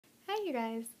Hey you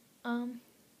guys, so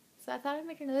I thought I'd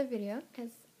make another video because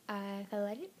I felt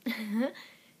like it.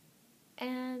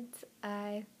 And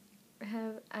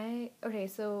okay,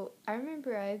 so I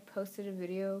remember I posted a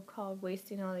video called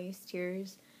Wasting All These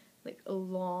Tears like a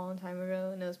long time ago,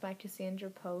 and it was by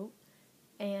Cassandra Pope.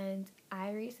 And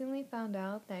I recently found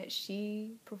out that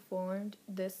she performed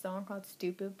this song called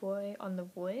Stupid Boy on The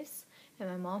Voice, and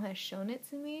my mom has shown it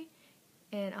to me,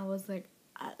 and I was like,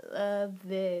 I love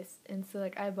this. And so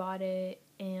like I bought it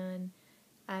and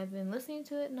I've been listening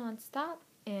to it nonstop,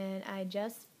 and I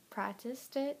just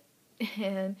practiced it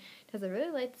and because I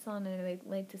really like the song and I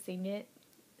like to sing it.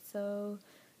 So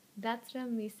that's what I'm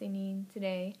gonna be singing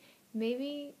today.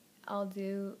 Maybe I'll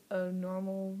do a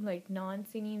normal like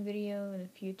non-singing video in the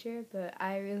future, but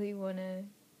I really want to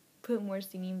put more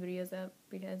singing videos up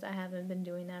because I haven't been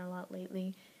doing that a lot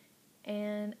lately.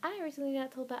 And I recently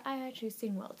got told that I actually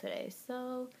sing well today,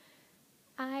 so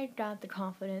I got the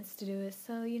confidence to do it.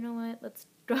 So you know what, let's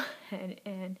go ahead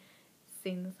and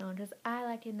sing the song because I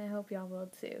like it and I hope y'all will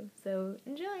too. So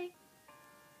enjoy!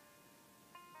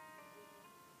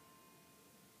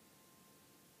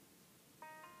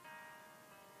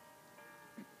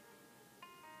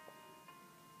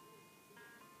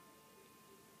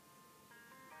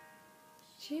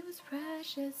 She was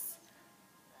precious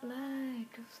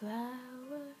like a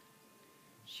flower.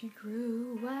 She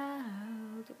grew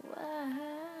wild,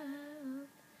 wild,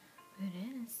 but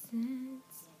innocent.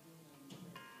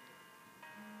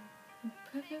 A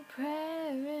perfect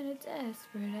prayer in a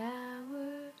desperate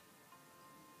hour.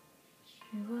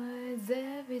 She was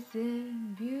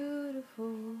everything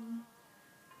beautiful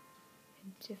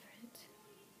and different.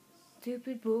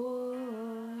 Stupid boy,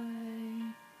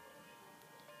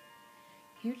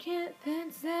 you can't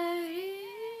fence that in.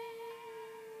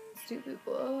 Stupid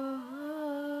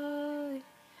boy,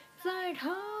 it's like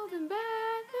holding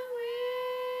back the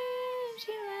wind.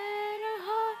 She let her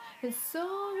heart and soul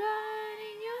run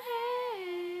in your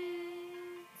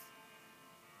hands.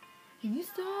 And you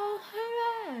stole her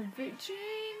every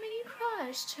dream and you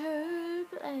crushed her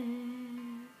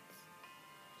plans.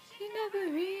 She never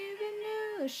even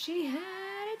knew she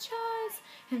had a choice,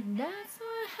 and that's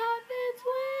what happens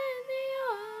when the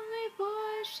only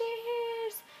voice she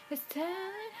hears is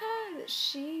telling her that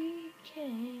she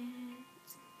can't.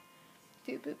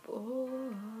 Stupid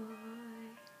boy.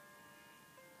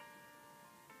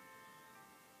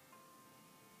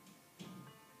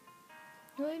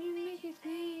 What do you make you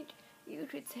think you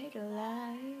could take a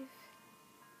life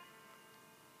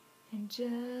and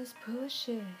just push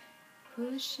it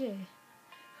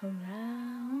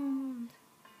around?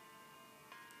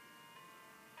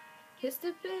 Just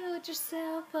to build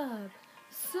yourself up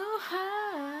so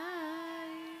high.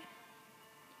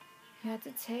 You have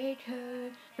to take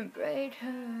her and break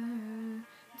her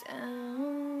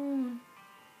down.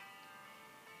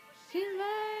 She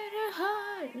laid her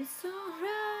heart and soul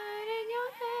right in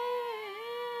your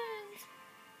hands.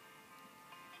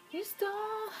 You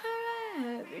stole her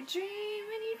every dream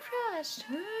and you crushed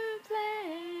her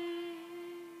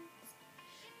plans.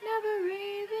 Never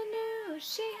even knew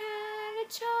she had a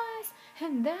choice,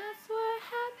 and that's what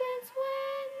happens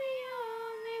when the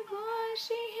only voice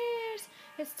she hears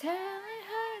is telling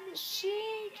her that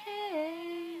she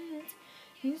can't.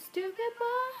 You stupid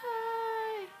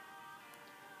boy.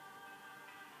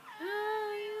 Oh,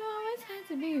 you always had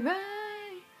to be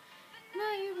right.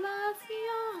 Now you've lost the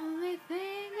only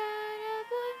thing that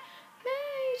ever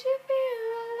made you feel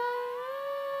alive.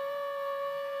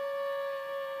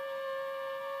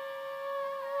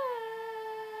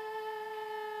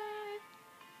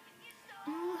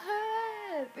 Oh, her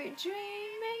every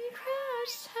dream and you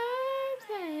crushed her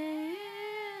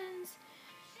plans.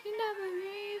 You never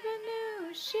even knew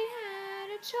she had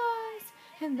a choice,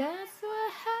 and that's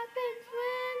what happens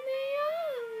when the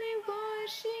only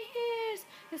voice she hears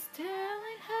is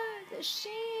telling her that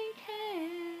she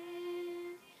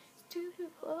can't.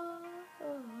 Stupid boy.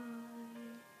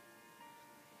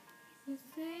 The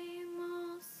same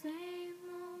old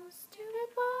stupid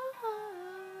boy.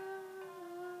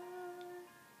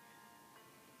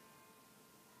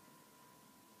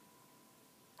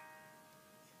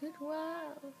 Took a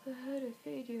while for her to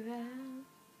figure out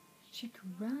she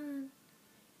could run.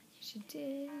 She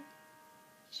did.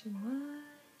 She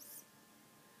was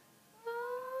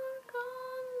long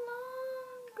gone.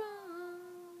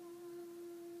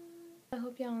 I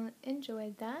hope y'all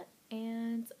enjoyed that,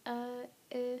 and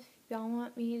if y'all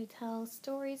want me to tell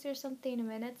stories or something in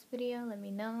my next video, let me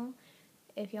know.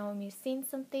 If y'all want me to sing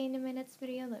something in my next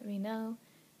video, let me know.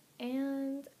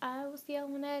 And I will see y'all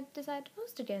when I decide to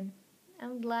post again.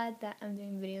 I'm glad that I'm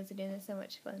doing videos again. It's so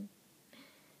much fun.